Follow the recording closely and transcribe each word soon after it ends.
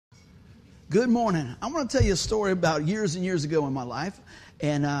Good morning. I want to tell you a story about years and years ago in my life,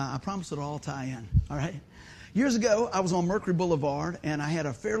 and I promise it'll all tie in, all right? Years ago, I was on Mercury Boulevard, and I had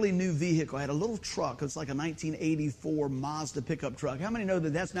a fairly new vehicle. I had a little truck. It's like a 1984 Mazda pickup truck. How many know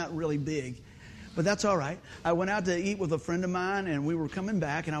that that's not really big? But that's all right. I went out to eat with a friend of mine, and we were coming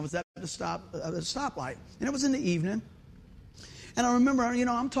back, and I was at the stoplight, and it was in the evening. And I remember,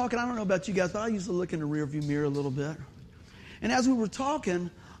 I'm talking, I don't know about you guys, but I used to look in the rearview mirror a little bit. And as we were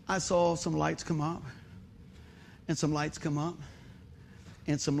talking, I saw some lights come up, and some lights come up,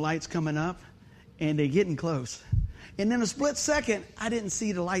 and some lights coming up, and they're getting close. And in a split second, I didn't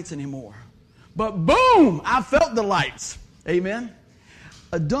see the lights anymore. But boom, I felt the lights. Amen?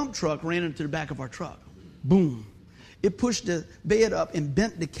 A dump truck ran into the back of our truck. Boom. It pushed the bed up and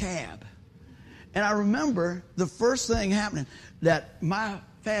bent the cab. And I remember the first thing happening, that my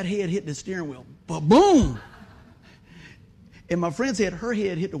fat head hit the steering wheel. But boom! And my friend's head, her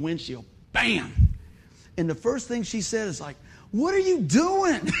head hit the windshield. Bam! And the first thing she said is like, "What are you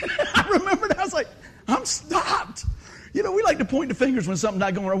doing?" I remember that. I was like, "I'm stopped." We like to point the fingers when something's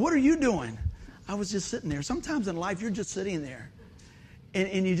not going right. What are you doing? I was just sitting there. Sometimes in life, you're just sitting there.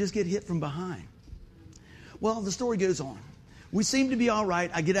 And you just get hit from behind. Well, the story goes on. We seem to be all right.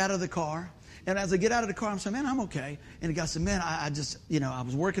 I get out of the car. And as I get out of the car, I'm saying, "Man, I'm okay." And the guy said, "Man, I just, I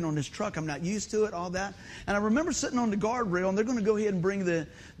was working on this truck. I'm not used to it, all that." And I remember sitting on the guardrail, and they're going to go ahead and bring the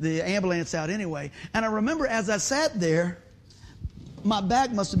ambulance out anyway. And I remember as I sat there, my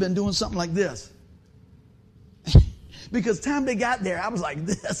back must have been doing something like this. Because time they got there, I was like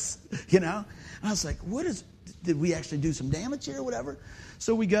this, And I was like, did we actually do some damage here or whatever?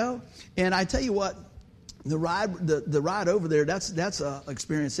 So we go, and I tell you what, the ride over there, that's a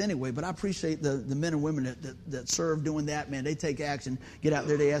experience anyway. But I appreciate the men and women that serve doing that. Man, they take action, get out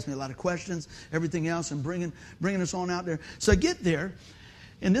there. They ask me a lot of questions, everything else, and bringing us on out there. So I get there,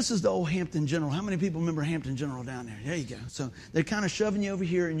 and this is the old Hampton General. How many people remember Hampton General down there? There you go. So they're kind of shoving you over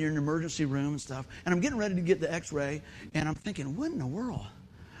here, and you're in the emergency room and stuff. And I'm getting ready to get the X-ray, and I'm thinking, what in the world?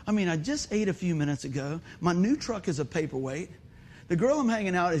 I just ate a few minutes ago. My new truck is a paperweight. The girl I'm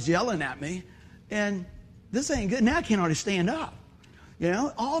hanging out is yelling at me, and this ain't good. Now I can't hardly stand up.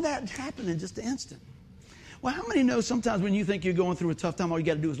 All that happened in just an instant. Well, how many know sometimes when you think you're going through a tough time, all you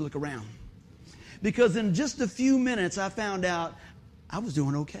got to do is look around? Because in just a few minutes, I found out I was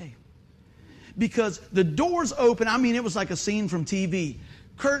doing okay. Because the doors open. It was like a scene from TV.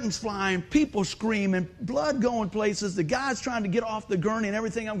 Curtains flying, people screaming, blood going places. The guy's trying to get off the gurney and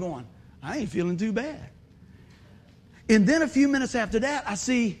everything. I'm going, I ain't feeling too bad. And then a few minutes after that, I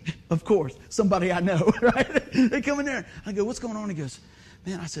see, of course, somebody I know, right? They come in there. I go, "What's going on?" He goes,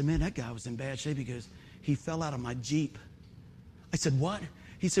 "Man," I said, "Man, that guy was in bad shape." He goes, "He fell out of my Jeep." I said, "What?"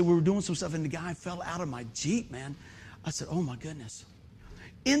 He said, "We were doing some stuff and the guy fell out of my Jeep, man." I said, "Oh my goodness."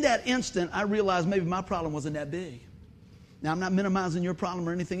 In that instant, I realized maybe my problem wasn't that big. Now, I'm not minimizing your problem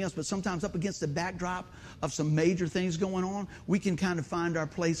or anything else, but sometimes up against the backdrop of some major things going on, we can kind of find our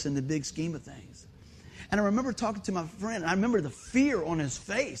place in the big scheme of things. And I remember talking to my friend, and I remember the fear on his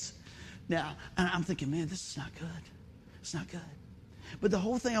face. Now, and I'm thinking, man, this is not good. It's not good. But the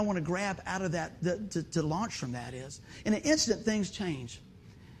whole thing I want to grab out of that, to launch from that is, in an instant, things change.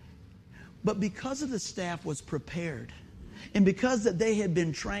 But because of the staff was prepared, and because that they had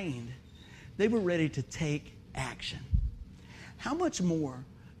been trained, they were ready to take action. How much more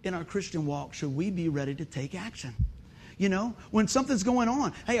in our Christian walk should we be ready to take action? When something's going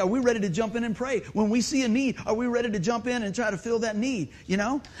on, hey, are we ready to jump in and pray? When we see a need, are we ready to jump in and try to fill that need?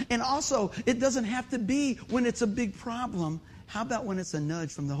 And also, it doesn't have to be when it's a big problem. How about when it's a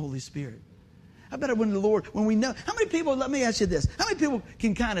nudge from the Holy Spirit? How about when when we know? How many people, let me ask you this. How many people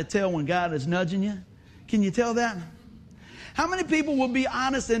can kind of tell when God is nudging you? Can you tell that? How many people will be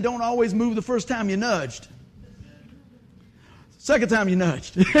honest and don't always move the first time you nudged? Second time you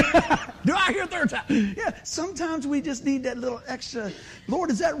nudged. Do I hear third time? Yeah, sometimes we just need that little extra.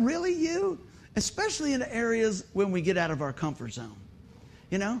 Lord, is that really you? Especially in the areas when we get out of our comfort zone.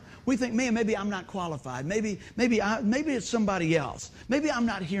 We think, man, maybe I'm not qualified. Maybe it's somebody else. Maybe I'm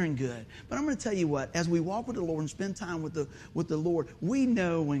not hearing good. But I'm going to tell you what, as we walk with the Lord and spend time with the Lord, we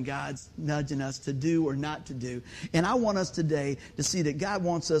know when God's nudging us to do or not to do. And I want us today to see that God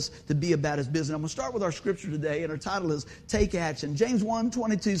wants us to be about His business. I'm going to start with our scripture today, and our title is Take Action. James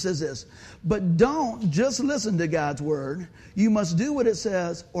 1:22 says this, "But don't just listen to God's word. You must do what it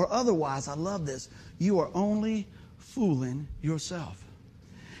says, or otherwise," I love this, "you are only fooling yourself."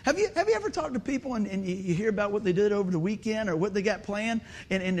 Have you ever talked to people and you hear about what they did over the weekend or what they got planned,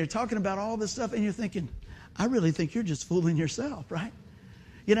 and they're talking about all this stuff, and you're thinking, I really think you're just fooling yourself, right?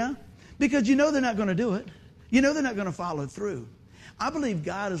 Because they're not going to do it. They're not going to follow through. I believe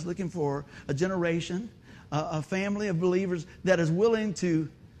God is looking for a generation, a family of believers that is willing to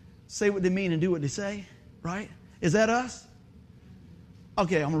say what they mean and do what they say, right? Is that us?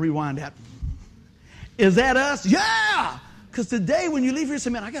 Okay, I'm going to rewind that. Is that us? Yeah! Because today when you leave here, you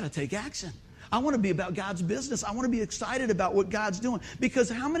say, man, I got to take action. I want to be about God's business. I want to be excited about what God's doing. Because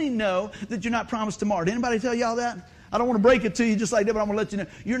how many know that you're not promised tomorrow? Did anybody tell y'all that? I don't want to break it to you just like that, but I'm going to let you know.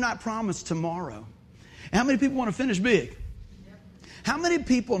 You're not promised tomorrow. And how many people want to finish big? How many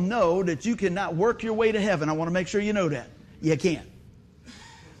people know that you cannot work your way to heaven? I want to make sure you know that. You can't.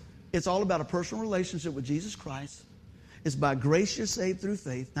 It's all about a personal relationship with Jesus Christ. It's by grace you're saved through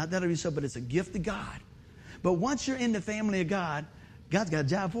faith. Not that of yourself, but it's a gift of God. But once you're in the family of God, God's got a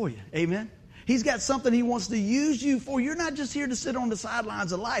job for you. Amen? He's got something He wants to use you for. You're not just here to sit on the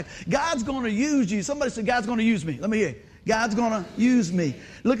sidelines of life. God's going to use you. Somebody said, God's going to use me. Let me hear you. God's going to use me.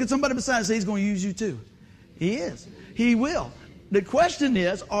 Look at somebody beside you and say, He's going to use you too. He is. He will. The question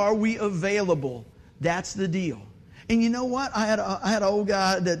is, are we available? That's the deal. And you know what? I had an old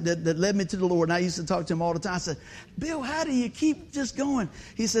guy that led me to the Lord, and I used to talk to him all the time. I said, Bill, how do you keep just going?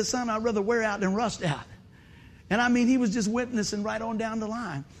 He said, son, I'd rather wear out than rust out. And I mean, he was just witnessing right on down the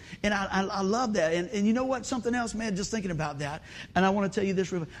line. And I love that. And you know what? Something else, man, just thinking about that. And I want to tell you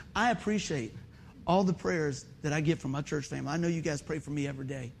this real quick. I appreciate all the prayers that I get from my church family. I know you guys pray for me every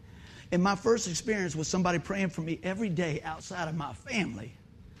day. And my first experience with somebody praying for me every day outside of my family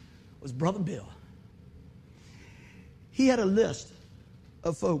was Brother Bill. He had a list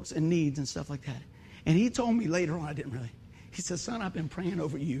of folks and needs and stuff like that. And he told me later on, I didn't really. He said, son, I've been praying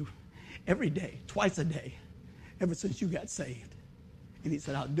over you every day, twice a day, ever since you got saved. And he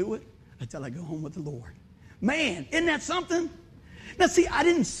said, I'll do it until I go home with the Lord. Man, isn't that something? Now, see, I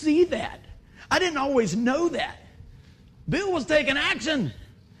didn't see that. I didn't always know that. Bill was taking action.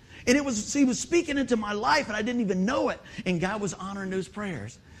 And he was speaking into my life, and I didn't even know it. And God was honoring those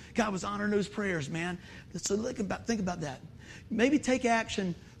prayers. God was honoring those prayers, man. So think about that. Maybe take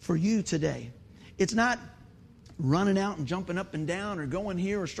action for you today. It's not running out and jumping up and down or going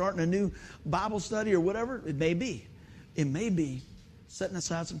here or starting a new Bible study or whatever it may be. It may be setting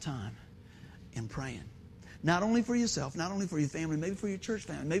aside some time and praying. Not only for yourself, not only for your family, maybe for your church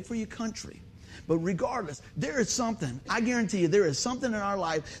family, maybe for your country. But regardless, there is something, I guarantee you, there is something in our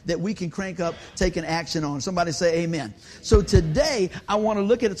life that we can crank up, taking action on. Somebody say amen. So today, I want to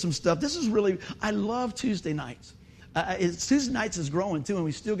look at some stuff. This is really, I love Tuesday nights. Tuesday nights is growing too, and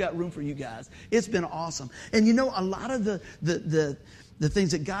we still got room for you guys. It's been awesome. And you know, a lot of the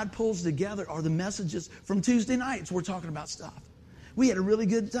things that God pulls together are the messages from Tuesday nights. We're talking about stuff. We had a really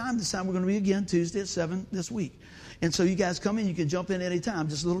good time this time. We're going to be again Tuesday at 7 this week. And so you guys come in, you can jump in any time.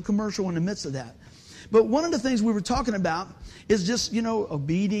 Just a little commercial in the midst of that. But one of the things we were talking about is just,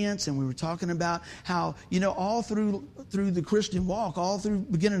 obedience. And we were talking about how, all through the Christian walk, all through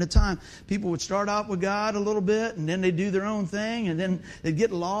beginning of time, people would start off with God a little bit, and then they'd do their own thing, and then they'd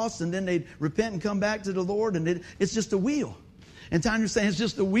get lost, and then they'd repent and come back to the Lord. And it's just a wheel. And Tanya's saying it's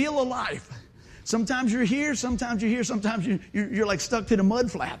just a wheel of life. Sometimes you're here, sometimes you're here, sometimes you're like stuck to the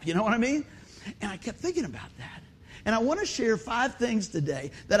mud flap. You know what I mean? And I kept thinking about that. And I want to share 5 things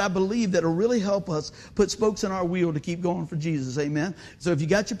today that I believe that will really help us put spokes in our wheel to keep going for Jesus. Amen. So if you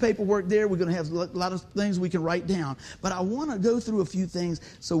got your paperwork there, we're going to have a lot of things we can write down. But I want to go through a few things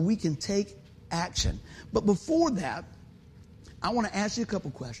so we can take action. But before that, I want to ask you a couple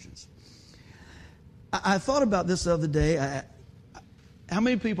questions. I thought about this the other day. How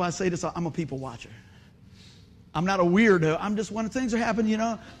many people, I say this, I'm a people watcher. I'm not a weirdo. I'm just, when things are happening,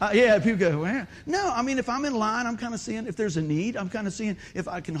 people go, well, no, I mean, if I'm in line, I'm kind of seeing if there's a need. I'm kind of seeing if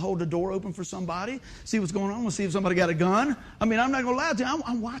I can hold the door open for somebody, see what's going on. We'll see if somebody got a gun. I mean, I'm not going to lie to you.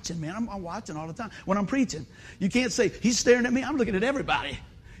 I'm watching, man. I'm watching all the time. When I'm preaching, you can't say, he's staring at me. I'm looking at everybody.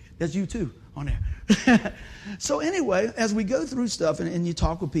 That's you too on there. So anyway, as we go through stuff and you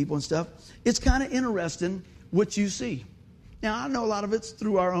talk with people and stuff, it's kind of interesting what you see. Now, I know a lot of it's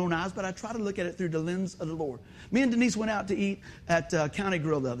through our own eyes, but I try to look at it through the lens of the Lord. Me and Denise went out to eat at County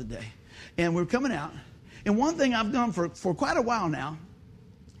Grill the other day, and we were coming out. And one thing I've done for quite a while now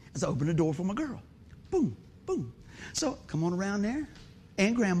is I open the door for my girl. Boom, boom. So come on around there,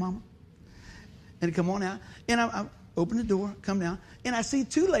 and grandmama, and come on out. And I open the door, come down, and I see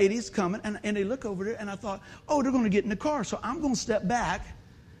 2 ladies coming, and they look over there, and I thought, oh, they're going to get in the car. So I'm going to step back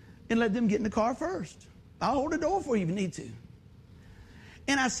and let them get in the car first. I'll hold the door for you if you need to.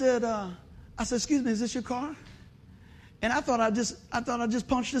 And I said, excuse me, is this your car? And I thought I just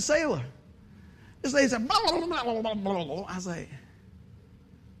punched a sailor. This lady said, blah, blah, blah, blah, blah, blah. I was like,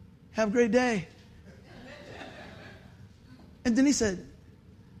 have a great day. And then he said,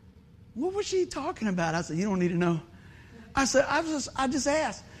 what was she talking about? I said, you don't need to know. I said, I just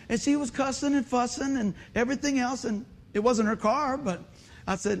asked. And she was cussing and fussing and everything else. And it wasn't her car, but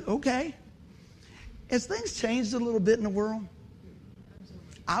I said, okay. Has things changed a little bit in the world?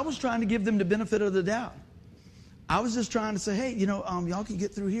 I was trying to give them the benefit of the doubt. I was just trying to say, hey, y'all can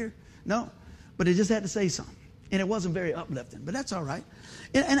get through here. No, but it just had to say something. And it wasn't very uplifting, but that's all right.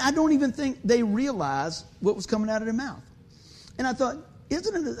 And I don't even think they realized what was coming out of their mouth. And I thought,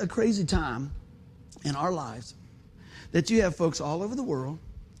 isn't it a crazy time in our lives that you have folks all over the world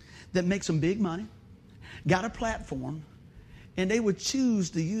that make some big money, got a platform, and they would choose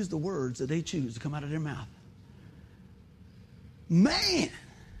to use the words that they choose to come out of their mouth. Man,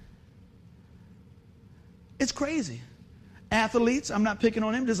 it's crazy. Athletes, I'm not picking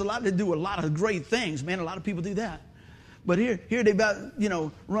on them. There's a lot that do a lot of great things, man. A lot of people do that. But here they about,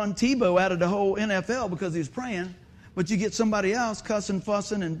 run Tebow out of the whole NFL because he was praying. But you get somebody else cussing,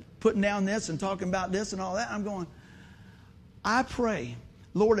 fussing, and putting down this and talking about this and all that. I'm going, I pray,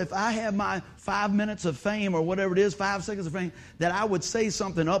 Lord, if I have my 5 minutes of fame or whatever it is, 5 seconds of fame, that I would say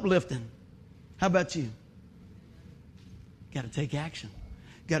something uplifting. How about you? Got to take action.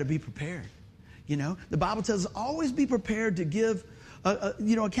 Got to be prepared. The Bible tells us always be prepared to give,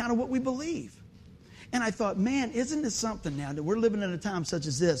 account of what we believe. And I thought, man, isn't this something now that we're living in a time such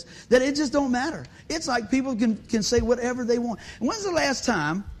as this, that it just don't matter. It's like people can say whatever they want. And when's the last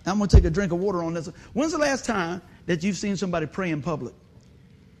time, I'm going to take a drink of water on this. When's the last time that you've seen somebody pray in public?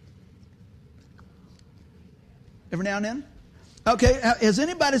 Every now and then? Okay, has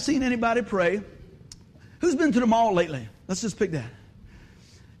anybody seen anybody pray? Who's been to the mall lately? Let's just pick that.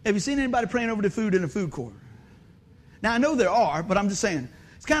 Have you seen anybody praying over the food in the food court? Now, I know there are, but I'm just saying,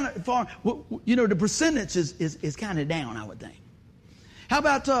 it's kind of far, the percentage is kind of down, I would think. How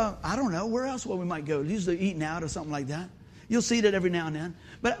about, I don't know, where else we might go? Usually eating out or something like that. You'll see that every now and then.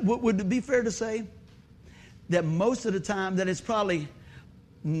 But would it be fair to say that most of the time that it's probably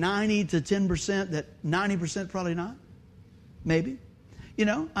 90 to 10%, that 90% probably not? Maybe.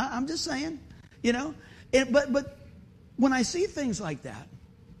 I'm just saying, but when I see things like that,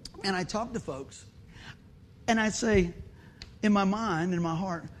 and I talk to folks, and I say, in my mind, in my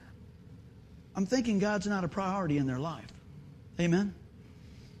heart, I'm thinking God's not a priority in their life. Amen?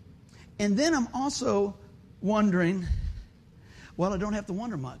 And then I'm also wondering, well, I don't have to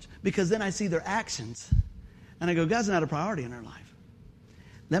wonder much, because then I see their actions, and I go, God's not a priority in their life.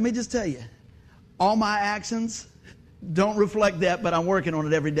 Let me just tell you, all my actions don't reflect that, but I'm working on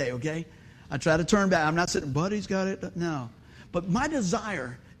it every day, okay? I try to turn back. I'm not sitting, buddy's got it. No. But my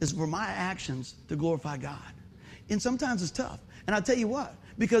desire is for my actions to glorify God. And sometimes it's tough. And I'll tell you what,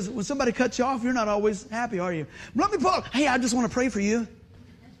 because when somebody cuts you off, you're not always happy, are you? Let me pull up. Hey, I just want to pray for you.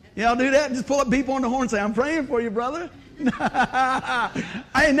 I'll do that. Just pull up, beep on the horn and say, I'm praying for you, brother. I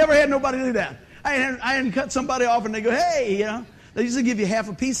ain't never had nobody do that. I hadn't cut somebody off and they go, hey, They usually give you half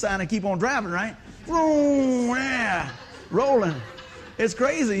a peace sign and keep on driving, right? Boom, yeah, rolling. It's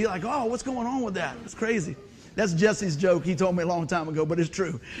crazy. You're like, oh, what's going on with that? It's crazy. That's Jesse's joke. He told me a long time ago, but it's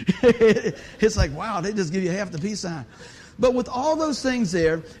true. It's like, wow, they just give you half the peace sign. But with all those things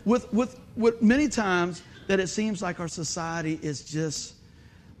there, with many times that it seems like our society is just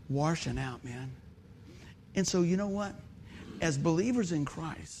washing out, man. And so you know what? As believers in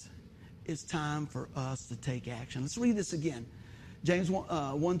Christ, it's time for us to take action. Let's read this again. James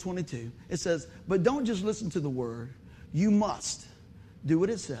 1:22. It says, but don't just listen to the word. You must do what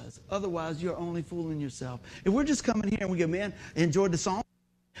it says. Otherwise, you're only fooling yourself. If we're just coming here and we go, man, enjoyed the song.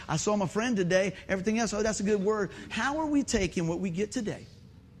 I saw my friend today. Everything else, oh, that's a good word. How are we taking what we get today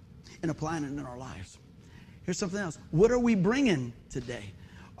and applying it in our lives? Here's something else. What are we bringing today?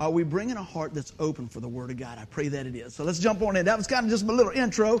 Are we bringing a heart that's open for the Word of God? I pray that it is. So let's jump on in. That was kind of just my little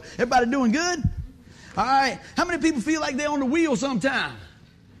intro. Everybody doing good? All right. How many people feel like they're on the wheel sometime?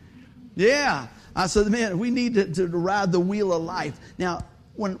 Yeah. I said, man, we need to ride the wheel of life. Now,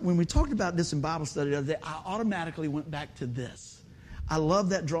 when we talked about this in Bible study the other day, I automatically went back to this. I love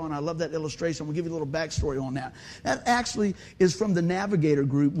that drawing. I love that illustration. We'll give you a little backstory on that. That actually is from the Navigator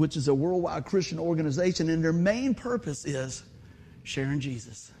Group, which is a worldwide Christian organization, and their main purpose is sharing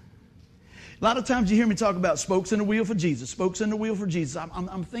Jesus. A lot of times you hear me talk about spokes in the wheel for Jesus, spokes in the wheel for Jesus.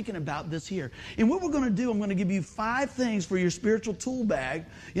 I'm thinking about this here. And what we're going to do, I'm going to give you 5 things for your spiritual tool bag.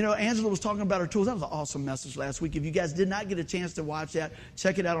 Angela was talking about her tools. That was an awesome message last week. If you guys did not get a chance to watch that,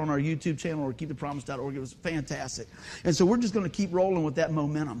 check it out on our YouTube channel or keepthepromise.org. It was fantastic. And so we're just going to keep rolling with that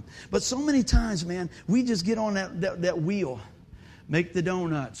momentum. But so many times, man, we just get on that wheel. Make the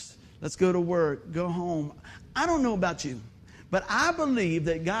donuts. Let's go to work. Go home. I don't know about you, but I believe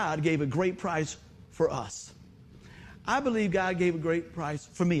that God gave a great price for us. I believe God gave a great price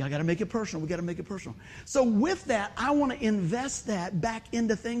for me. I got to make it personal. We got to make it personal. So with that, I want to invest that back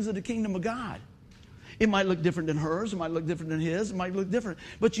into things of the kingdom of God. It might look different than hers. It might look different than his. It might look different.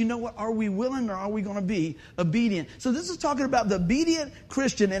 But you know what? Are we willing or are we going to be obedient? So this is talking about the obedient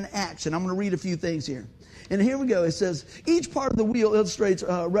Christian in action. I'm going to read a few things here. And here we go. It says, each part of the wheel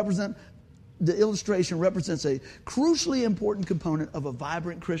the illustration represents a crucially important component of a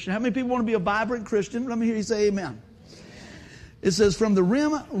vibrant Christian. How many people want to be a vibrant Christian? Let me hear you say amen. It says, from the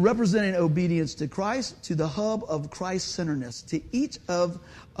rim representing obedience to Christ to the hub of Christ-centeredness, to each of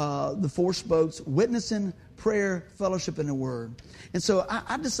the four spokes, witnessing, prayer, fellowship, and the word. And so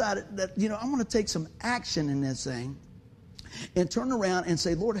I decided that, I'm going to take some action in this thing and turn around and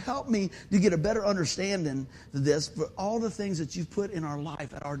say, Lord, help me to get a better understanding of this for all the things that you've put in our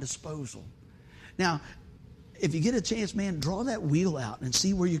life at our disposal. Now, if you get a chance, man, draw that wheel out and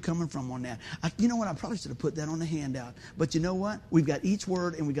see where you're coming from on that. You know what? I probably should have put that on the handout. But you know what? We've got each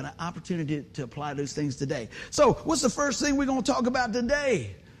word, and we've got an opportunity to apply those things today. So what's the first thing we're going to talk about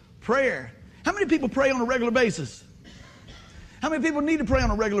today? Prayer. How many people pray on a regular basis? How many people need to pray on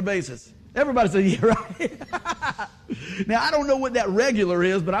a regular basis? Everybody say, yeah, right? Now, I don't know what that regular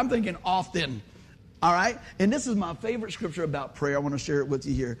is, but I'm thinking often. All right? And this is my favorite scripture about prayer. I want to share it with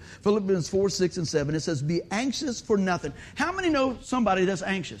you here. Philippians 4, 6, and 7. It says, be anxious for nothing. How many know somebody that's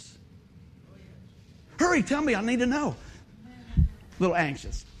anxious? Hurry, tell me. I need to know. A little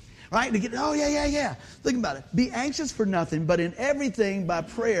anxious. Right? To get, yeah. Think about it. Be anxious for nothing, but in everything by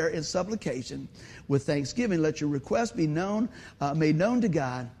prayer and supplication with thanksgiving, let your requests be made known to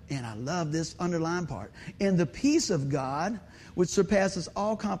God. And I love this underlined part. And the peace of God, which surpasses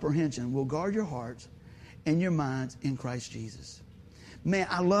all comprehension, will guard your hearts and your minds in Christ Jesus. Man,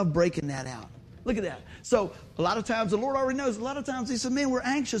 I love breaking that out. Look at that. So a lot of times, the Lord already knows. A lot of times he says, man, we're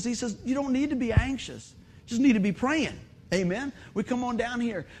anxious. He says, you don't need to be anxious. You just need to be praying. Amen. We come on down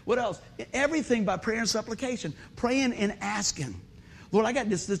here. What else? Everything by prayer and supplication. Praying and asking. Lord, I got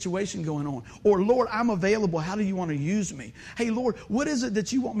this situation going on. Or, Lord, I'm available. How do you want to use me? Hey, Lord, what is it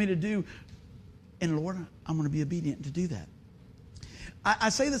that you want me to do? And, Lord, I'm going to be obedient to do that. I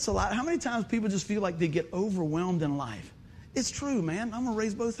say this a lot. How many times people just feel like they get overwhelmed in life? It's true, man. I'm going to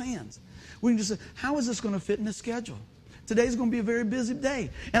raise both hands. We can just say, how is this going to fit in the schedule? Today's going to be a very busy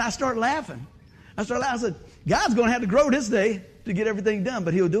day. And I start laughing. I said, God's going to have to grow this day to get everything done,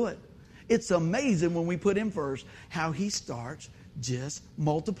 but he'll do it. It's amazing when we put him first how he starts just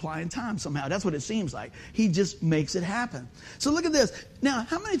multiplying time somehow. That's what it seems like. He just makes it happen. So look at this. Now,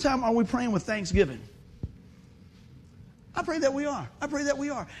 how many times are we praying with thanksgiving? I pray that we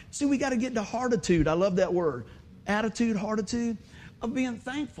are. See, we got to get the heartitude. I love that word. Attitude, heartitude of being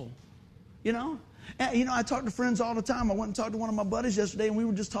thankful. I talk to friends all the time. I went and talked to one of my buddies yesterday, and we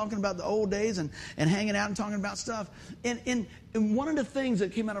were just talking about the old days and hanging out and talking about stuff. And one of the things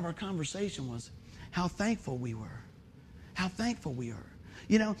that came out of our conversation was how thankful we were. How thankful we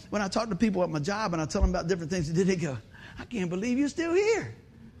are. When I talk to people at my job and I tell them about different things, they go, I can't believe you're still here.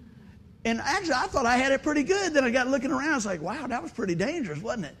 And actually, I thought I had it pretty good. Then I got looking around. It's like, wow, that was pretty dangerous,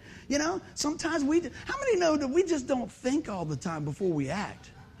 wasn't it? Sometimes how many know that we just don't think all the time before we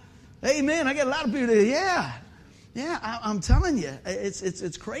act? Amen. I got a lot of people that, I'm telling you,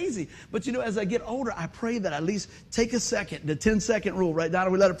 it's crazy. But as I get older, I pray that I at least take a second, the 10-second rule, right down,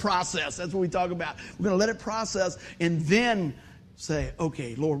 and we let it process. That's what we talk about. We're going to let it process and then say,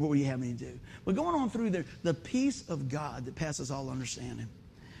 okay, Lord, what will you have me to do? But going on through there, the peace of God that passes all understanding.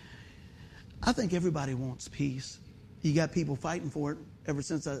 I think everybody wants peace. You got people fighting for it ever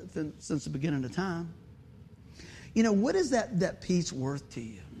since the beginning of time. What is that peace worth to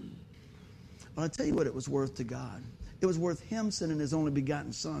you? Well, I'll tell you what it was worth to God. It was worth him sending his only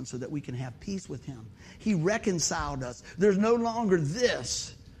begotten son so that we can have peace with him. He reconciled us. There's no longer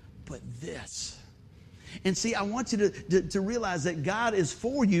this, but this. And see, I want you to realize that God is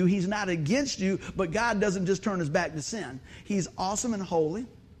for you. He's not against you, but God doesn't just turn his back to sin. He's awesome and holy,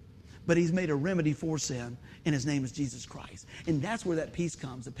 but he's made a remedy for sin, and his name is Jesus Christ. And that's where that peace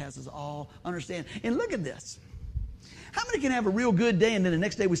comes that passes all understanding. And look at this. How many can have a real good day and then the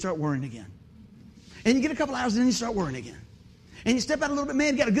next day we start worrying again? And you get a couple hours and then you start worrying again. And you step out a little bit,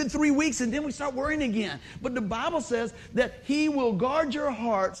 man, you got a good 3 weeks and then we start worrying again. But the Bible says that he will guard your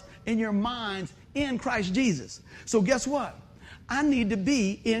hearts and your minds in Christ Jesus. So guess what? I need to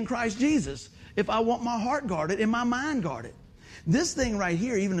be in Christ Jesus if I want my heart guarded and my mind guarded. This thing right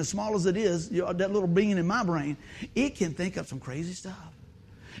here, even as small as it is, that little being in my brain, it can think up some crazy stuff.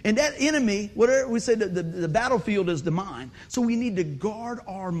 And that enemy, whatever we say, the battlefield is the mind. So we need to guard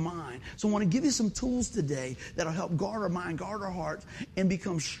our mind. So I want to give you some tools today that'll help guard our mind, guard our hearts, and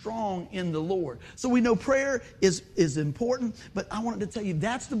become strong in the Lord. So we know prayer is important, but I wanted to tell you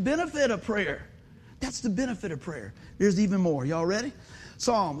that's the benefit of prayer. That's the benefit of prayer. There's even more. Y'all ready?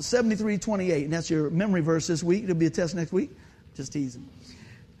 Psalm 73:28, and that's your memory verse this week. It'll be a test next week. Just teasing.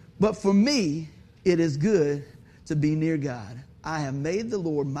 But for me, it is good to be near God. I have made the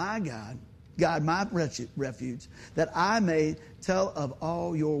Lord my God my refuge, that I may tell of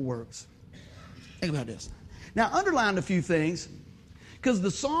all your works. Think about this. Now, underline a few things, because the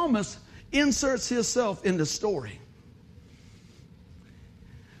psalmist inserts himself in the story.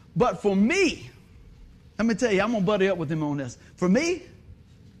 But for me, let me tell you, I'm going to buddy up with him on this. For me,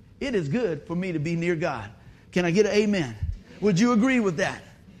 it is good for me to be near God. Can I get an amen? Would you agree with that?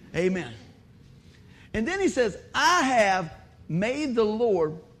 Amen. And then he says, I have made the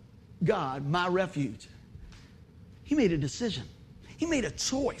Lord God my refuge. He made a decision. He made a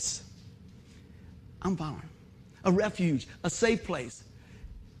choice. I'm following. A refuge, a safe place.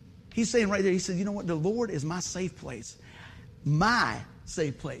 He's saying right there, he said, you know what? The Lord is my safe place. My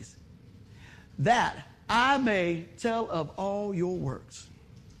safe place. That I may tell of all your works.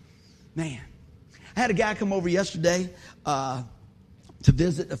 Man. I had a guy come over yesterday to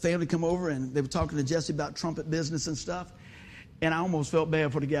visit, a family come over, and they were talking to Jesse about trumpet business and stuff. And I almost felt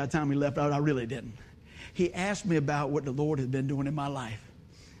bad for the guy. The time he left out, I really didn't. He asked me about what the Lord had been doing in my life.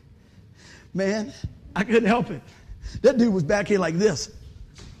 Man, I couldn't help it. That dude was back here like this.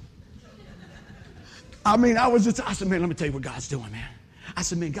 I mean, I said, man, let me tell you what God's doing, man. I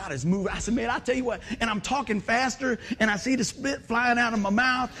said, man, God is moving. I said, man, I tell you what. And I'm talking faster, and I see the spit flying out of my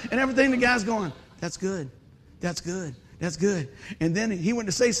mouth and everything. The guy's going, that's good. That's good. That's good. And then he went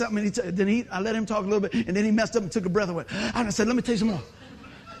to say something, and I let him talk a little bit, and then he messed up and took a breath away. And I said, let me tell you some more.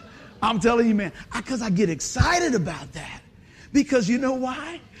 I'm telling you, man, because I get excited about that. Because you know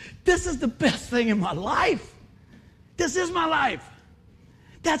why? This is the best thing in my life. This is my life.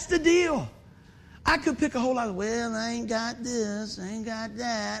 That's the deal. I could pick a whole lot of, well, I ain't got this, I ain't got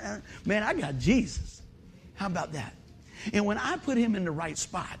that. Man, I got Jesus. How about that? And when I put him in the right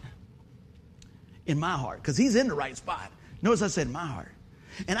spot, in my heart, because he's in the right spot. Notice I said my heart.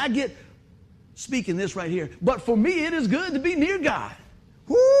 And I get speaking this right here. But for me, it is good to be near God.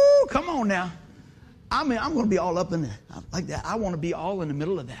 Woo, come on now. I mean, I'm going to be all up in there like that. I want to be all in the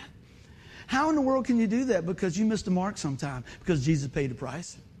middle of that. How in the world can you do that? Because you missed the mark sometime. Because Jesus paid the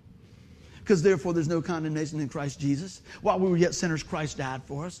price. Because therefore there's no condemnation in Christ Jesus. While we were yet sinners, Christ died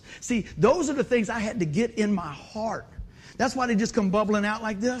for us. See, those are the things I had to get in my heart. That's why they just come bubbling out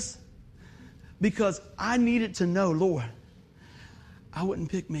like this. Because I needed to know, Lord, I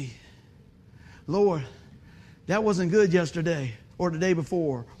wouldn't pick me. Lord, that wasn't good yesterday or the day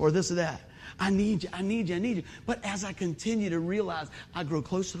before or this or that. I need you, I need you, I need you. But as I continue to realize, I grow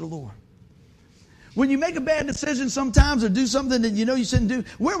closer to the Lord. When you make a bad decision sometimes or do something that you know you shouldn't do,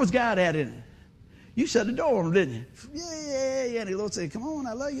 where was God at in it? You shut the door on him, didn't you? Yeah. And the Lord said, come on,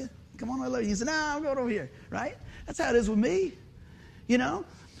 I love you. Come on, I love you. You said, nah, I'm going over here, right? That's how it is with me, you know?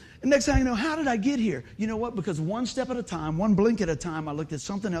 And next thing you know, how did I get here? You know what? Because one step at a time, one blink at a time, I looked at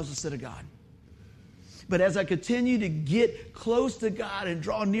something else instead of God. But as I continue to get close to God and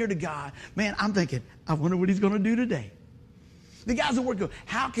draw near to God, man, I'm thinking, I wonder what he's going to do today. The guys at work go,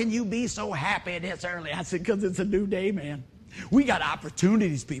 how can you be so happy this early? I said, because it's a new day, man. We got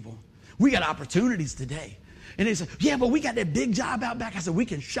opportunities, people. We got opportunities today. And they said, yeah, but we got that big job out back. I said, we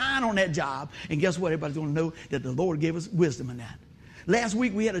can shine on that job. And guess what? Everybody's going to know that the Lord gave us wisdom in that. Last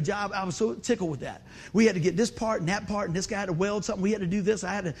week we had a job. I was so tickled with that. We had to get this part, and this guy had to weld something. We had to do this.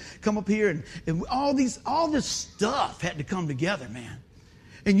 I had to come up here, and all this stuff had to come together, man.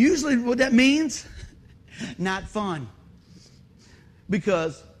 And usually what that means, not fun.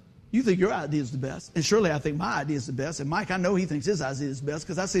 Because you think your idea is the best. And surely I think my idea is the best. And Mike, I know he thinks his idea is the best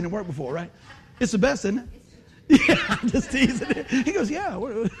because I've seen it work before, right? It's the best, isn't it? Yeah, I'm just teasing it. He goes, yeah.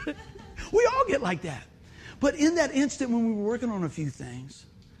 We all get like that. But in that instant when we were working on a few things,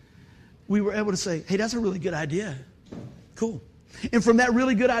 we were able to say, hey, that's a really good idea. Cool. And from that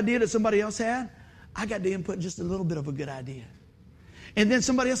really good idea that somebody else had, I got to input just a little bit of a good idea. And then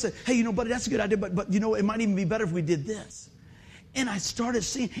somebody else said, hey, you know, buddy, that's a good idea, but you know, it might even be better if we did this. And I started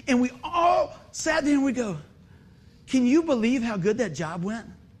seeing, and we all sat there and we go, can you believe how good that job went?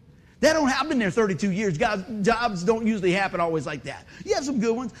 That don't happen. I've been there 32 years. Jobs don't usually happen always like that. You have some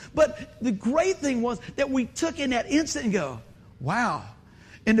good ones. But the great thing was that we took in that instant and go, wow.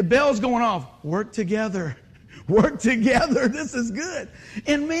 And the bell's going off. Work together. Work together. This is good.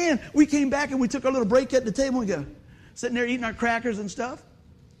 And man, we came back and we took our little break at the table and go, sitting there eating our crackers and stuff.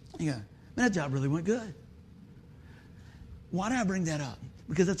 You go, man, that job really went good. Why do I bring that up?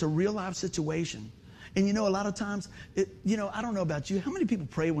 Because it's a real life situation. And a lot of times, I don't know about you. How many people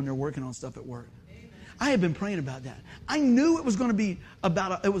pray when they're working on stuff at work? Amen. I have been praying about that. I knew it was going to be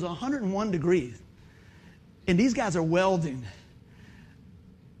it was 101 degrees. And these guys are welding.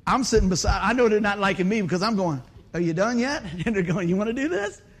 I'm sitting beside, I know they're not liking me because I'm going, are you done yet? And they're going, you want to do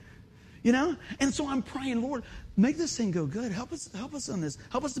this? And so I'm praying, Lord, make this thing go good. Help us on this.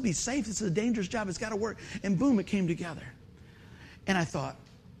 Help us to be safe. This is a dangerous job. It's got to work. And boom, it came together. And I thought,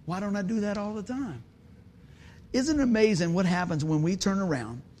 why don't I do that all the time? Isn't it amazing what happens when we turn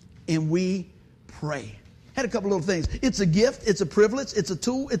around and we pray? Had a couple little things. It's a gift. It's a privilege. It's a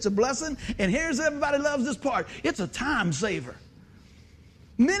tool. It's a blessing. And here's everybody loves this part. It's a time saver.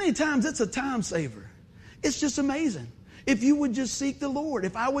 Many times it's a time saver. It's just amazing. If you would just seek the Lord.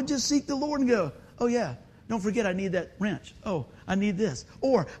 If I would just seek the Lord and go, oh yeah, don't forget I need that wrench. Oh, I need this.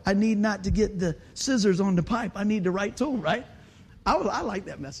 Or I need not to get the scissors on the pipe. I need the right tool, right? I like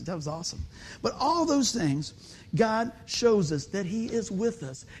that message. That was awesome. But all those things, God shows us that He is with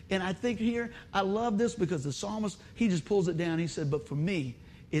us. And I think here, I love this because the psalmist, he just pulls it down. He said, but for me,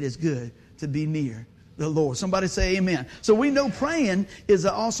 it is good to be near the Lord. Somebody say amen. So we know praying is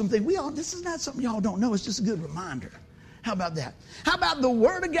an awesome thing. This is not something y'all don't know. It's just a good reminder. How about that? How about the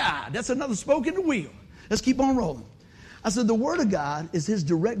Word of God? That's another spoke in the wheel. Let's keep on rolling. I said the Word of God is His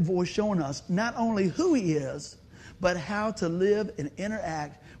direct voice showing us not only who He is, but how to live and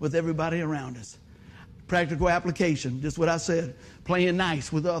interact with everybody around us. Practical application, just what I said, playing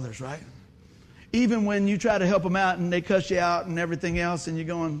nice with others, right? Even when you try to help them out and they cuss you out and everything else and you're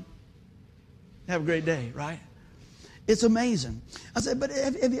going, have a great day, right? It's amazing. I said, but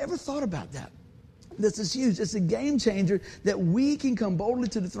have you ever thought about that? This is huge. It's a game changer that we can come boldly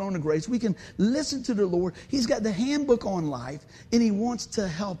to the throne of grace. We can listen to the Lord. He's got the handbook on life, and He wants to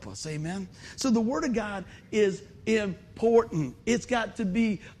help us. Amen? So the Word of God is important. It's got to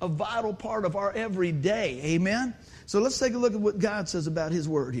be a vital part of our everyday. Amen? So let's take a look at what God says about His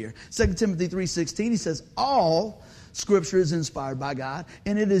Word here. 2 Timothy 3:16, He says, all Scripture is inspired by God,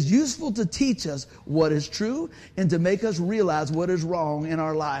 and it is useful to teach us what is true and to make us realize what is wrong in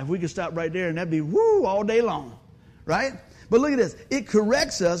our life. We could stop right there, and that'd be woo all day long, right? But look at this. It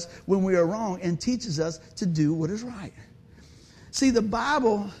corrects us when we are wrong and teaches us to do what is right. See, the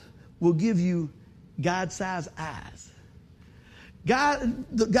Bible will give you God-sized eyes.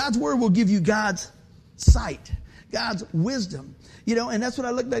 God's Word will give you God's sight, God's wisdom. And that's what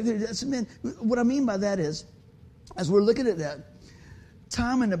I look back there. Man, what I mean by that is, as we're looking at that,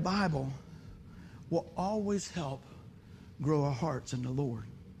 time in the Bible will always help grow our hearts in the Lord.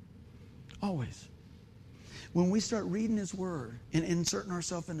 Always. When we start reading His Word and inserting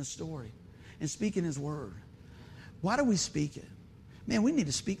ourselves in the story and speaking His Word, why do we speak it? Man, we need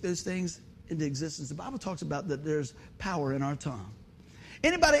to speak those things into existence. The Bible talks about that there's power in our tongue.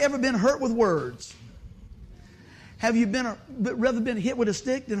 Anybody ever been hurt with words? Have you rather been hit with a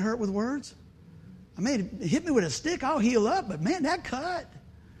stick than hurt with words? Hit me with a stick, I'll heal up. But man, that cut,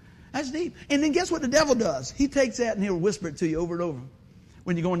 that's deep. And then guess what the devil does? He takes that and he'll whisper it to you over and over.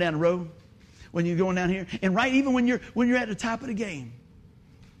 When you're going down the road, when you're going down here, and right even when you're at the top of the game.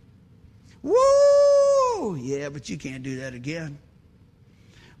 Woo! Yeah, but you can't do that again.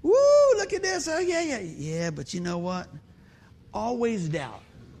 Woo! Look at this. Oh yeah. Yeah, but you know what? Always doubt.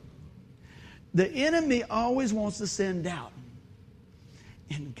 The enemy always wants to send doubt.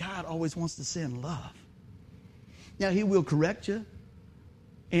 And God always wants to send love. Now, He will correct you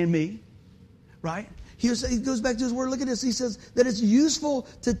and me, right? He goes back to His Word. Look at this. He says that it's useful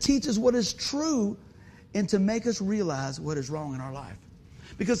to teach us what is true and to make us realize what is wrong in our life.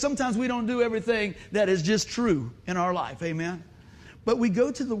 Because sometimes we don't do everything that is just true in our life. Amen? But we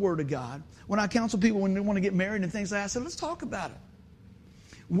go to the Word of God. When I counsel people when they want to get married and things like that, I said, let's talk about it.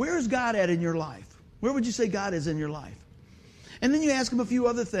 Where's God at in your life? Where would you say God is in your life? And then you ask them a few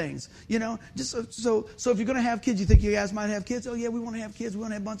other things, just so if you're going to have kids, you think you guys might have kids. Oh, yeah, we want to have kids. We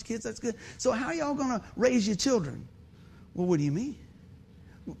want to have a bunch of kids. That's good. So how are y'all going to raise your children? Well, what do you mean?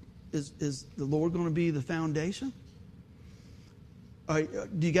 Is the Lord going to be the foundation? Do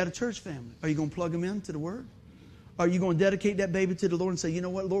you got a church family? Are you going to plug them into the Word? Are you going to dedicate that baby to the Lord and say, you know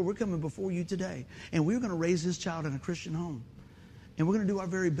what, Lord, we're coming before you today, and we're going to raise this child in a Christian home. And we're going to do our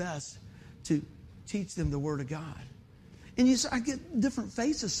very best to teach them the Word of God. And I get different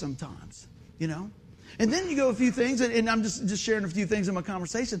faces sometimes, And then you go a few things, and I'm just sharing a few things in my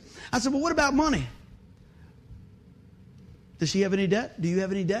conversation. I said, well, what about money? Does she have any debt? Do you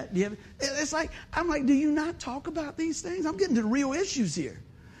have any debt? I'm like, do you not talk about these things? I'm getting to the real issues here,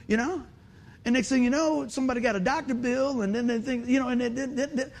 And next thing you know, somebody got a doctor bill, and then they think, you know,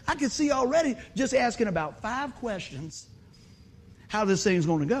 and I could see already just asking about 5 questions how this thing's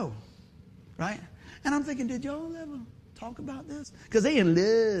going to go, right? And I'm thinking, did y'all ever talk about this? Because they in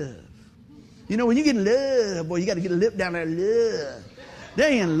love. You know, when you get in love, boy, you got to get a lip down there, love.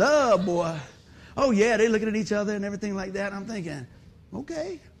 They in love, boy. Oh, yeah, they looking at each other and everything like that. I'm thinking,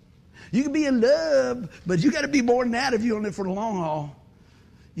 okay. You can be in love, but you got to be more than that if you're on it for the long haul.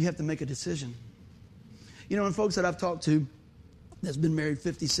 You have to make a decision. You know, and folks that I've talked to that's been married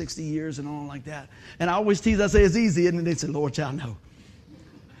 50, 60 years and all like that. And I always tease, I say, it's easy. And they say, Lord, child, no.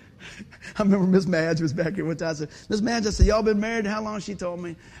 I remember Miss Madge was back here one time. I said, Miss Madge, I said, y'all been married? How long? She told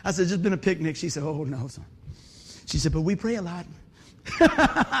me. I said, just been a picnic. She said, oh, no, son. She said, but we pray a lot.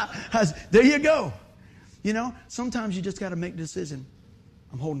 I said, there you go. You know, sometimes you just got to make a decision.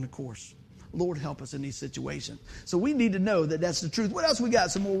 I'm holding the course. Lord, help us in these situations. So we need to know that that's the truth. What else we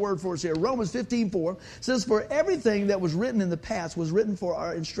got? Some more word for us here. Romans 15:4 says, for everything that was written in the past was written for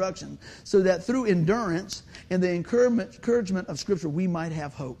our instruction, so that through endurance and the encouragement of Scripture, we might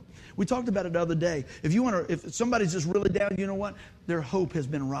have hope. We talked about it the other day. If somebody's just really down, you know what? Their hope has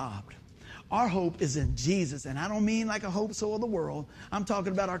been robbed. Our hope is in Jesus. And I don't mean like a hope so of the world. I'm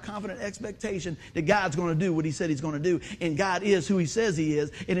talking about our confident expectation that God's going to do what he said he's going to do. And God is who he says he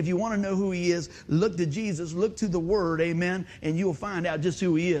is. And if you want to know who he is, look to Jesus, look to the Word, amen, and you'll find out just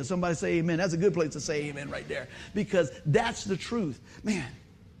who he is. Somebody say amen. That's a good place to say amen right there. Because that's the truth. Man,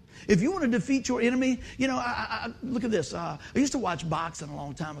 if you want to defeat your enemy, you know, I look at this. I used to watch boxing a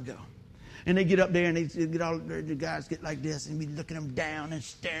long time ago. And they get up there and they get all the guys get like this and be looking them down and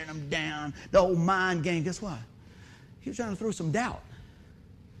staring them down. The old mind game. Guess what? He was trying to throw some doubt.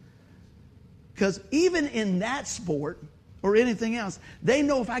 Because even in that sport or anything else, they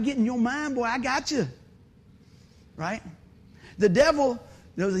know if I get in your mind, boy, I got you. Right? The devil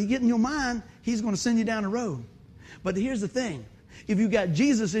knows if he get in your mind, he's going to send you down the road. But here's the thing. If you got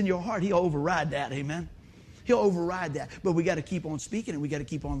Jesus in your heart, he'll override that. Amen. He'll override that. But we got to keep on speaking and we got to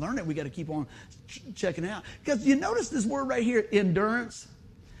keep on learning. We got to keep on checking out. Because you notice this word right here, endurance.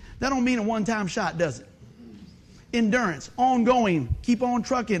 That don't mean a one-time shot, does it? Endurance, ongoing, keep on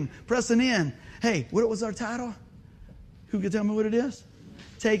trucking, pressing in. Hey, what was our title? Who can tell me what it is?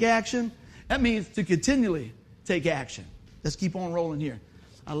 Take action. That means to continually take action. Let's keep on rolling here.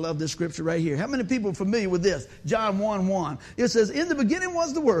 I love this scripture right here. How many people are familiar with this? John 1:1. It says, in the beginning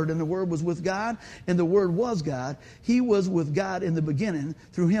was the Word, and the Word was with God, and the Word was God. He was with God in the beginning.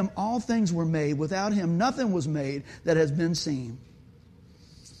 Through him all things were made. Without him nothing was made that has been seen.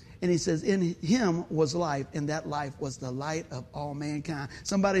 And he says, in him was life, and that life was the light of all mankind.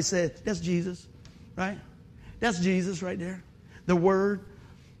 Somebody said, that's Jesus, right? That's Jesus right there. The Word,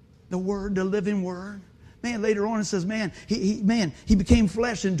 the living Word. Man, later on it says, he became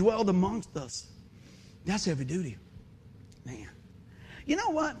flesh and dwelled amongst us. That's heavy duty. Man. You know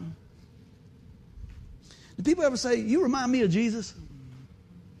what? Do people ever say, you remind me of Jesus?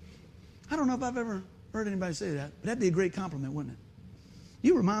 I don't know if I've ever heard anybody say that, but that'd be a great compliment, wouldn't it?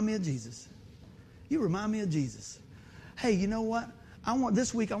 You remind me of Jesus. You remind me of Jesus. Hey, you know what?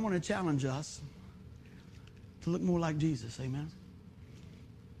 This week I want to challenge us to look more like Jesus. Amen.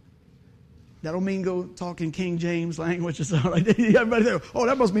 That don't mean go talking King James language or something like that. Everybody say, oh,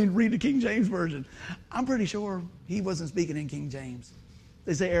 that must mean read the King James Version. I'm pretty sure he wasn't speaking in King James.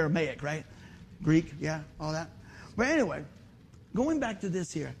 They say Aramaic, right? Greek, yeah, all that. But anyway, going back to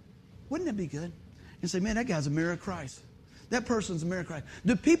this here, wouldn't that be good? And say, man, that guy's a mirror of Christ. That person's a mirror of Christ.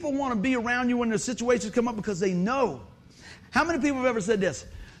 Do people want to be around you when the situations come up because they know? How many people have ever said this?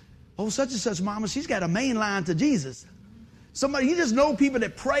 Oh, such and such mama, she's got a main line to Jesus. Somebody, you just know people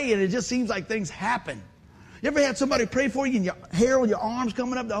that pray and it just seems like things happen. You ever had somebody pray for you and your hair with your arms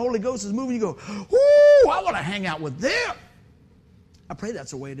coming up, the Holy Ghost is moving, you go, ooh, I want to hang out with them. I pray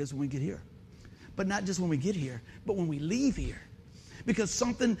that's the way it is when we get here. But not just when we get here, but when we leave here. Because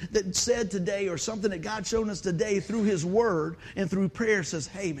something that's said today or something that God's shown us today through his word and through prayer says,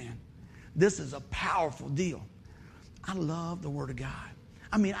 hey man, this is a powerful deal. I love the word of God.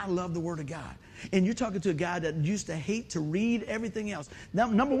 I love the Word of God. And you're talking to a guy that used to hate to read everything else. Now,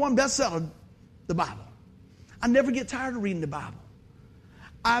 number one bestseller, the Bible. I never get tired of reading the Bible.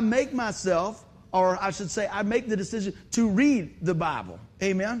 I make myself, or I should say, I make the decision to read the Bible.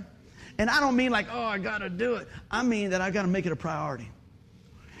 Amen? And I don't mean like, oh, I got to do it. I mean that I got to make it a priority.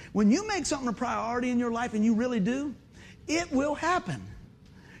 When you make something a priority in your life, and you really do, it will happen.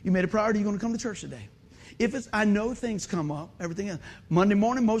 You made a priority, you're going to come to church today. I know things come up, everything else. Monday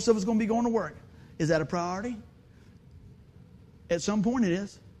morning, most of us are going to be going to work. Is that a priority? At some point it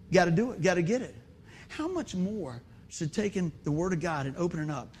is. Got to do it. Got to get it. How much more should take in the Word of God and open it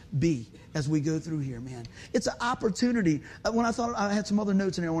up. Be as we go through here, man. It's an opportunity. When I thought I had some other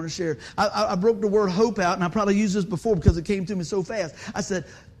notes in there I want to share, I broke the word hope out, and I probably used this before because it came to me so fast. I said,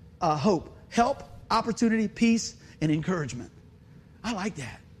 hope, help, opportunity, peace, and encouragement. I like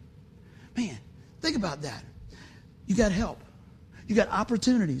that. Man, think about that. You got help. You got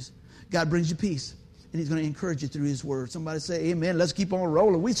opportunities. God brings you peace. And He's going to encourage you through His Word. Somebody say, amen. Let's keep on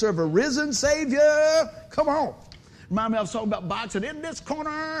rolling. We serve a risen Savior. Come on. Remind me, I was talking about boxing in this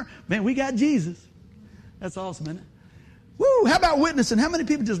corner. Man, we got Jesus. That's awesome, isn't it? Woo, how about witnessing? How many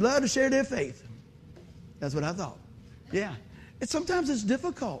people just love to share their faith? That's what I thought. Yeah. Sometimes it's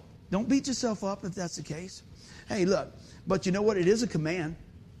difficult. Don't beat yourself up if that's the case. Hey, look, but you know what? It is a command.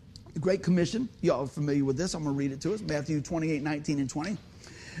 The Great Commission. Y'all are familiar with this. I'm going to read it to us. Matthew 28, 19 and 20.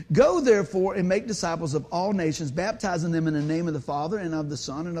 Go, therefore, and make disciples of all nations, baptizing them in the name of the Father and of the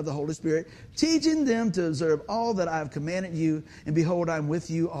Son and of the Holy Spirit, teaching them to observe all that I have commanded you. And behold, I am with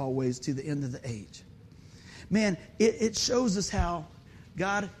you always to the end of the age. Man, it shows us how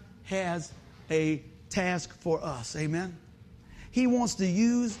God has a task for us. Amen? He wants to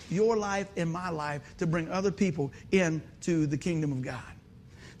use your life and my life to bring other people into the kingdom of God.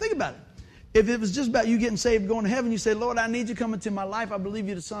 Think about it. If it was just about you getting saved, going to heaven, you say, Lord, I need you coming into my life. I believe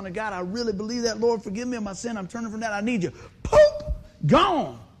you're the Son of God. I really believe that. Lord, forgive me of my sin. I'm turning from that. I need you. Poop!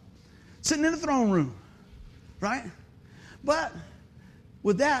 Gone. Sitting in the throne room. Right? But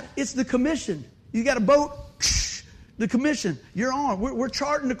with that, it's the commission. You got a boat, the commission. You're on. We're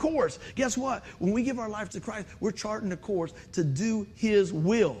charting the course. Guess what? When we give our life to Christ, we're charting the course to do His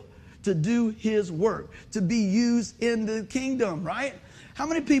will, to do His work, to be used in the kingdom, right? How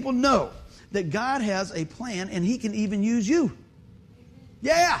many people know that God has a plan and He can even use you?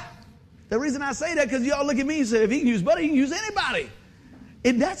 Yeah. The reason I say that, because y'all look at me and say, if He can use Buddy, He can use anybody.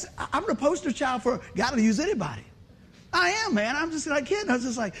 And I'm the poster child for God to use anybody. I am, man. I'm just like kidding. I was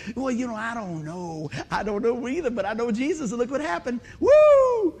just like, well, I don't know. I don't know either, but I know Jesus, and look what happened.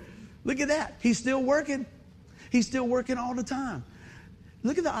 Woo! Look at that. He's still working. He's still working all the time.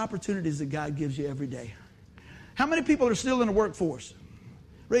 Look at the opportunities that God gives you every day. How many people are still in the workforce?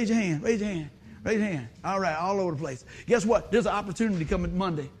 Raise your hand, raise your hand, raise your hand. All right, all over the place. Guess what? There's an opportunity coming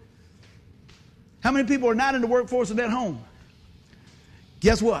Monday. How many people are not in the workforce and at home?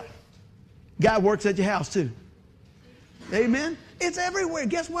 Guess what? God works at your house too. Amen? It's everywhere.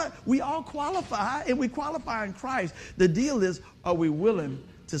 Guess what? We all qualify, and we qualify in Christ. The deal is, are we willing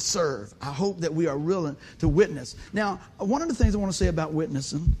to serve? I hope that we are willing to witness. Now, one of the things I want to say about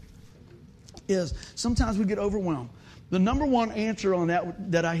witnessing is sometimes we get overwhelmed. The number one answer on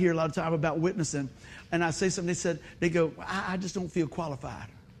that I hear a lot of time about witnessing, and I say something, they go, I just don't feel qualified.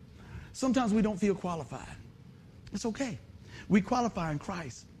 Sometimes we don't feel qualified. It's okay. We qualify in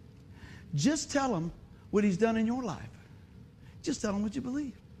Christ. Just tell Him what He's done in your life. Just tell Him what you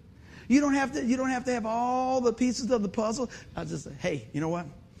believe. You don't have to have all the pieces of the puzzle. I just say, hey, you know what?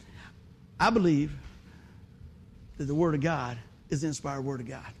 I believe that the Word of God is the inspired Word of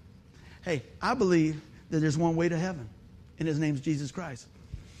God. Hey, I believe that there's one way to heaven, and His name's Jesus Christ.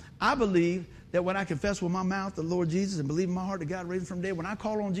 I believe that when I confess with my mouth the Lord Jesus and believe in my heart that God raised Him from the dead, when I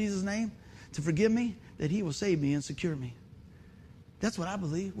call on Jesus' name to forgive me, that He will save me and secure me. That's what I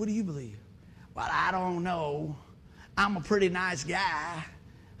believe. What do you believe? Well, I don't know. I'm a pretty nice guy.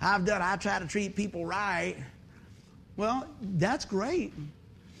 I try to treat people right. Well, that's great,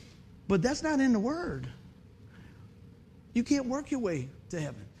 but that's not in the Word. You can't work your way to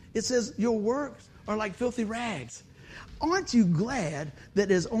heaven. It says your works are like filthy rags. Aren't you glad that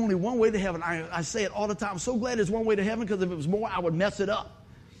there's only one way to heaven? I say it all the time. I'm so glad there's one way to heaven, because if it was more, I would mess it up.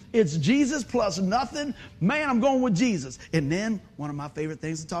 It's Jesus plus nothing. Man, I'm going with Jesus. And then one of my favorite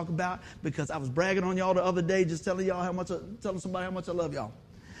things to talk about, because I was bragging on y'all the other day, just telling somebody how much I love y'all.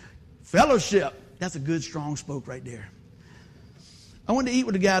 Fellowship. That's a good, strong spoke right there. I went to eat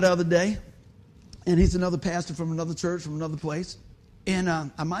with a guy the other day, and he's another pastor from another church, from another place. And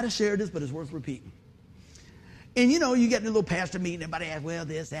I might have shared this, but it's worth repeating. And you get in a little pastor meeting, everybody asks, well,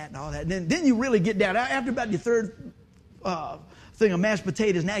 this, that, and all that. And then you really get down. After about your third thing of mashed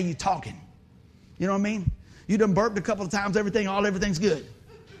potatoes, now you talking. You know what I mean? You done burped a couple of times, everything's good.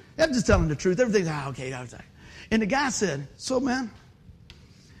 I'm just telling the truth. Everything's, okay. And the guy said, so, man,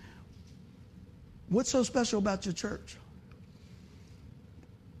 what's so special about your church?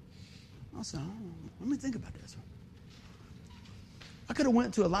 I said, let me think about this. I could have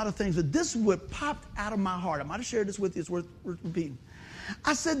went to a lot of things, but this is what popped out of my heart. I might have shared this with you. It's worth repeating.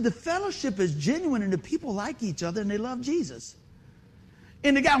 I said, the fellowship is genuine, and the people like each other, and they love Jesus.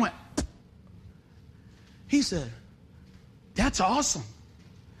 And the guy went, he said, that's awesome.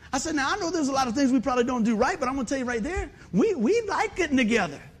 I said, now I know there's a lot of things we probably don't do right, but I'm going to tell you right there, we like getting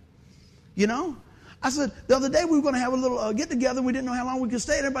together. You know? I said, the other day we were going to have a little get together. We didn't know how long we could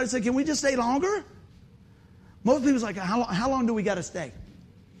stay. And everybody said, can we just stay longer? Most people's like, how long do we got to stay?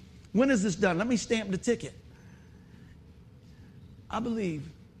 When is this done? Let me stamp the ticket. I believe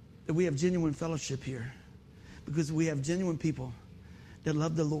that we have genuine fellowship here because we have genuine people that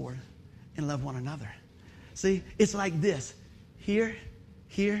love the Lord and love one another. See, it's like this. Here,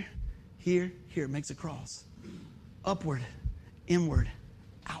 here, here, here. It makes a cross. Upward, inward,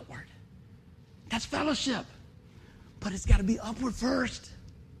 outward. That's fellowship. But it's got to be upward first.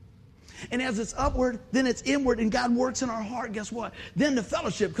 And as it's upward, then it's inward, and God works in our heart. Guess what? Then the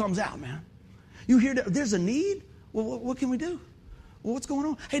fellowship comes out, man. You hear that there's a need? Well, what can we do? Well, what's going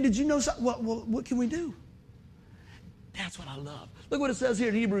on? Hey, did you know something? Well, what can we do? That's what I love. Look what it says here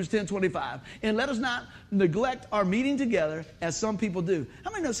in Hebrews 10:25. And let us not neglect our meeting together as some people do.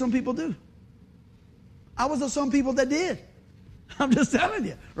 How many know some people do? I was of some people that did. I'm just telling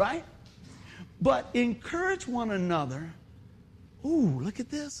you, right? But encourage one another. Ooh, look at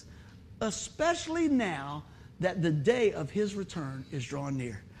this. Especially now that the day of his return is drawing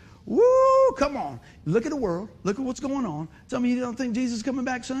near. Woo, come on. Look at the world. Look at what's going on. Tell me you don't think Jesus is coming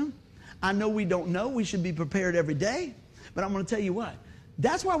back soon? I know we don't know. We should be prepared every day. But I'm going to tell you what.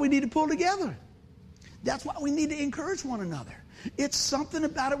 That's why we need to pull together. That's why we need to encourage one another. It's something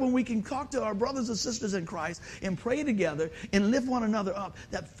about it when we can talk to our brothers and sisters in Christ and pray together and lift one another up.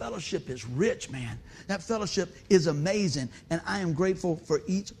 That fellowship is rich, man. That fellowship is amazing. And I am grateful for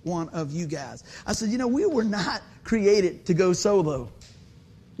each one of you guys. I said, we were not created to go solo.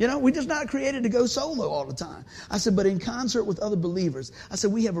 We're just not created to go solo all the time. I said, but in concert with other believers. I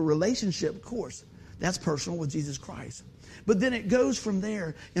said, we have a relationship, of course. That's personal with Jesus Christ. But then it goes from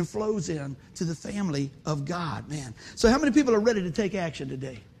there and flows in to the family of God, man. So how many people are ready to take action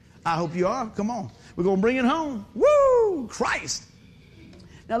today? I hope you are. Come on. We're going to bring it home. Woo! Christ.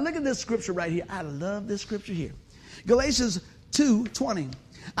 Now look at this scripture right here. I love this scripture here. Galatians 2:20.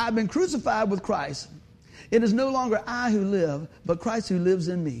 I've been crucified with Christ. It is no longer I who live, but Christ who lives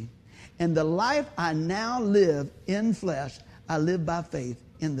in me. And the life I now live in flesh, I live by faith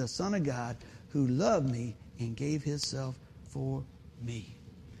in the Son of God who loved me and gave himself for me.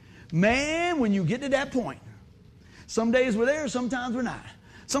 Man, when you get to that point, some days we're there, sometimes we're not.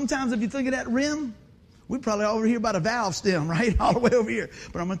 Sometimes if you think of that rim, we're probably over here by the valve stem, right? All the way over here.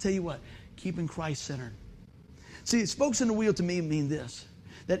 But I'm going to tell you what, keeping Christ centered. See, spokes in the wheel to me mean this,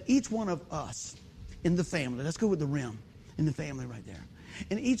 that each one of us in the family, let's go with the rim in the family right there.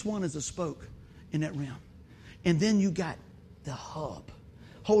 And each one is a spoke in that rim. And then you got the hub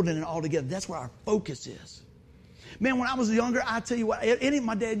holding it all together. That's where our focus is. Man, when I was younger, I tell you what,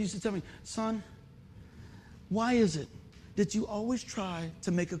 my dad used to tell me, son, why is it that you always try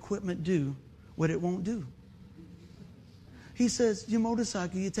to make equipment do what it won't do? He says, your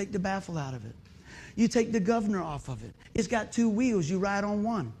motorcycle, you take the baffle out of it. You take the governor off of it. It's got 2 wheels. You ride on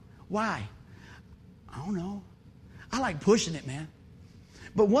one. Why? I don't know. I like pushing it, man.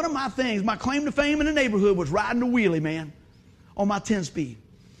 But one of my things, my claim to fame in the neighborhood was riding the wheelie, man, on my 10-speed.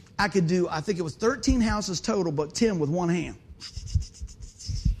 I could do, I think it was 13 houses total, but 10 with one hand.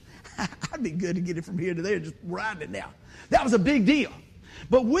 I'd be good to get it from here to there, just riding it now. That was a big deal.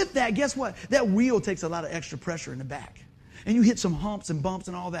 But with that, guess what? That wheel takes a lot of extra pressure in the back. And you hit some humps and bumps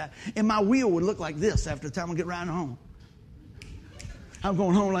and all that. And my wheel would look like this after the time I get riding home. I'm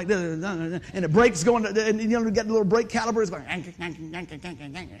going home like this, and the brake's going, and you got the little brake caliper, it's going,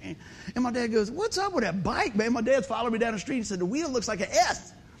 and my dad goes, what's up with that bike, man? My dad's following me down the street and said, the wheel looks like an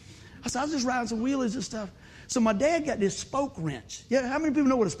S. I said, I was just riding some wheelies and stuff. So my dad got this spoke wrench. Yeah, how many people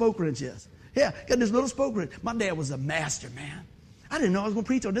know what a spoke wrench is? Yeah, got this little spoke wrench. My dad was a master, man. I didn't know I was going to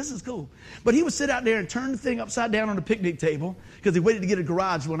preach on this. Is cool. But he would sit out there and turn the thing upside down on the picnic table because he waited to get a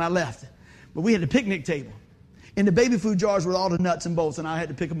garage when I left. But we had the picnic table. And the baby food jars with all the nuts and bolts, and I had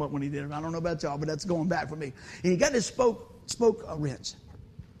to pick them up when he did it. I don't know about y'all, but that's going back for me. And he got this spoke wrench.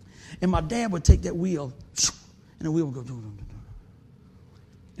 And my dad would take that wheel, and the wheel would go,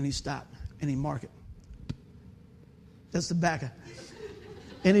 and he'd stop, and he'd mark it. That's the back.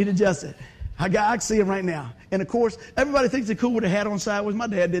 And he'd adjust it. I can see him right now. And, of course, everybody thinks it's cool with a hat on sideways. My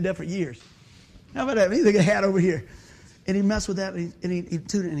dad did that for years. How about that? He'd take a hat over here. And he'd mess with that, and he'd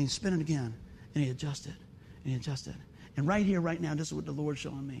tune it, and he'd spin it again, and he'd adjust it. And he adjusted. And right here, right now, this is what the Lord's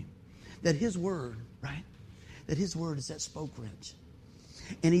showing me. That his word, right? That his word is that spoke wrench.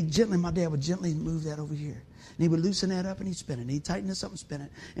 And my dad would gently move that over here. And he would loosen that up and he'd spin it. And he'd tighten this up and spin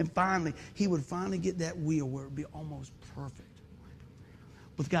it. And finally, he would finally get that wheel where it would be almost perfect.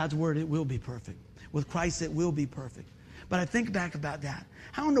 With God's word, it will be perfect. With Christ, it will be perfect. But I think back about that.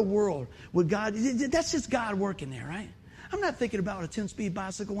 How in the world would God, that's just God working there, right? I'm not thinking about a 10-speed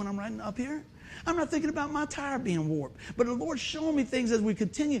bicycle when I'm riding up here. I'm not thinking about my tire being warped. But the Lord's showing me things as we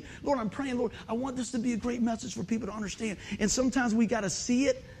continue. Lord, I'm praying, Lord, I want this to be a great message for people to understand. And sometimes we got to see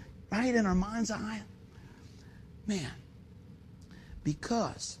it right in our mind's eye. Man,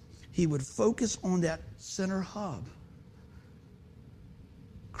 because he would focus on that center hub.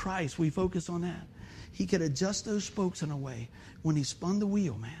 Christ, we focus on that. He could adjust those spokes in a way. When he spun the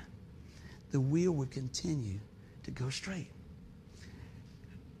wheel, man, the wheel would continue to go straight.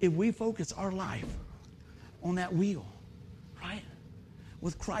 If we focus our life on that wheel, right,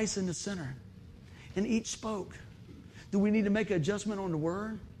 with Christ in the center, and each spoke, do we need to make an adjustment on the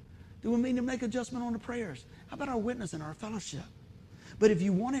word? Do we need to make an adjustment on the prayers? How about our witness and our fellowship? But if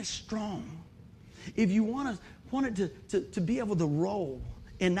you want it strong, if you want it to be able to roll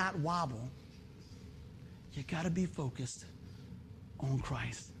and not wobble, you got to be focused on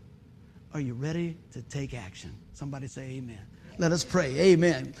Christ. Are you ready to take action? Somebody say amen. Let us pray.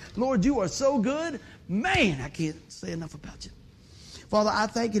 Amen. Lord, you are so good. Man, I can't say enough about you. Father, I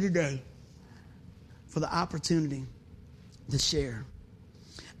thank you today for the opportunity to share.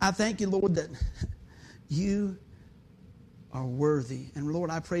 I thank you, Lord, that you are worthy. And Lord,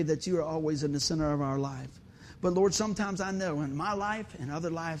 I pray that you are always in the center of our life. But Lord, sometimes I know in my life and other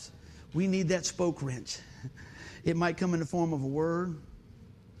lives, we need that spoke wrench. It might come in the form of a word.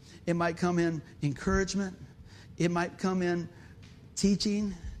 It might come in encouragement. It might come in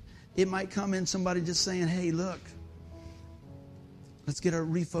teaching. It might come in somebody just saying, hey, look, let's get a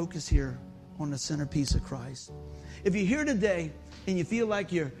refocus here on the centerpiece of Christ. If you're here today and you feel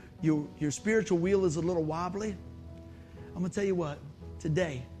like your spiritual wheel is a little wobbly, I'm going to tell you what,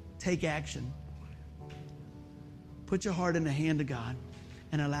 today, take action. Put your heart in the hand of God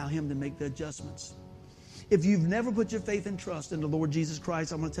and allow him to make the adjustments. If you've never put your faith and trust in the Lord Jesus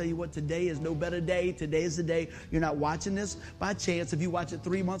Christ, I'm going to tell you what, today is no better day. Today is the day. You're not watching this by chance. If you watch it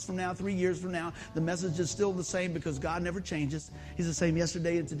 3 months from now, 3 years from now, the message is still the same because God never changes. He's the same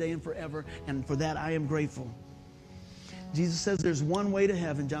yesterday and today and forever. And for that, I am grateful. Jesus says there's one way to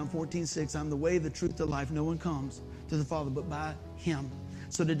heaven, John 14:6. I'm the way, the truth, the life. No one comes to the Father but by him.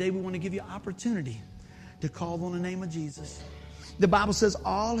 So today we want to give you opportunity to call on the name of Jesus. The Bible says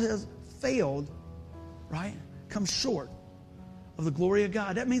all has failed, right? Come short of the glory of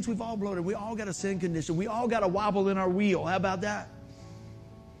God. That means we've all blown it. We all got a sin condition. We all got a wobble in our wheel. How about that?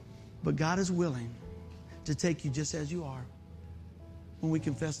 But God is willing to take you just as you are when we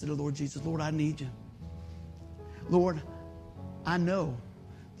confess to the Lord Jesus, Lord, I need you. Lord, I know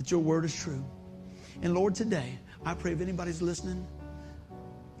that your word is true. And Lord, today, I pray if anybody's listening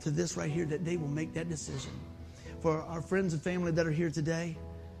to this right here, that they will make that decision. For our friends and family that are here today,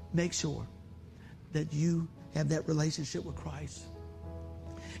 make sure that you have that relationship with Christ.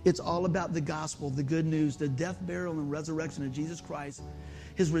 It's all about the gospel, the good news, the death, burial, and resurrection of Jesus Christ,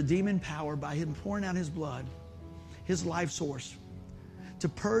 his redeeming power by him pouring out his blood, his life source, to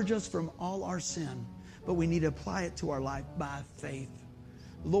purge us from all our sin. But we need to apply it to our life by faith.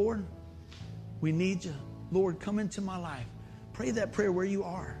 Lord, we need you. Lord, come into my life. Pray that prayer where you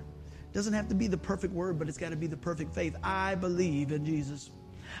are. It doesn't have to be the perfect word, but it's got to be the perfect faith. I believe in Jesus.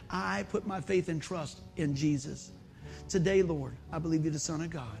 I put my faith and trust in Jesus. Today, Lord, I believe you're the Son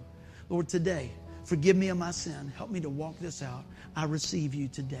of God. Lord, today, forgive me of my sin. Help me to walk this out. I receive you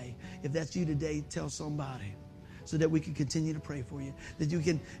today. If that's you today, tell somebody so that we can continue to pray for you, that you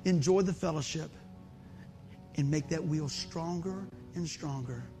can enjoy the fellowship and make that wheel stronger and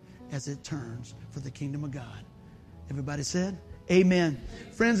stronger as it turns for the kingdom of God. Everybody said? Amen.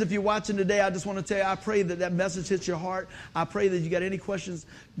 Friends, if you're watching today, I just want to tell you, I pray that that message hits your heart. I pray that you got any questions,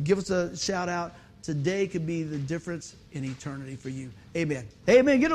 give us a shout out. Today could be the difference in eternity for you. Amen. Amen. Get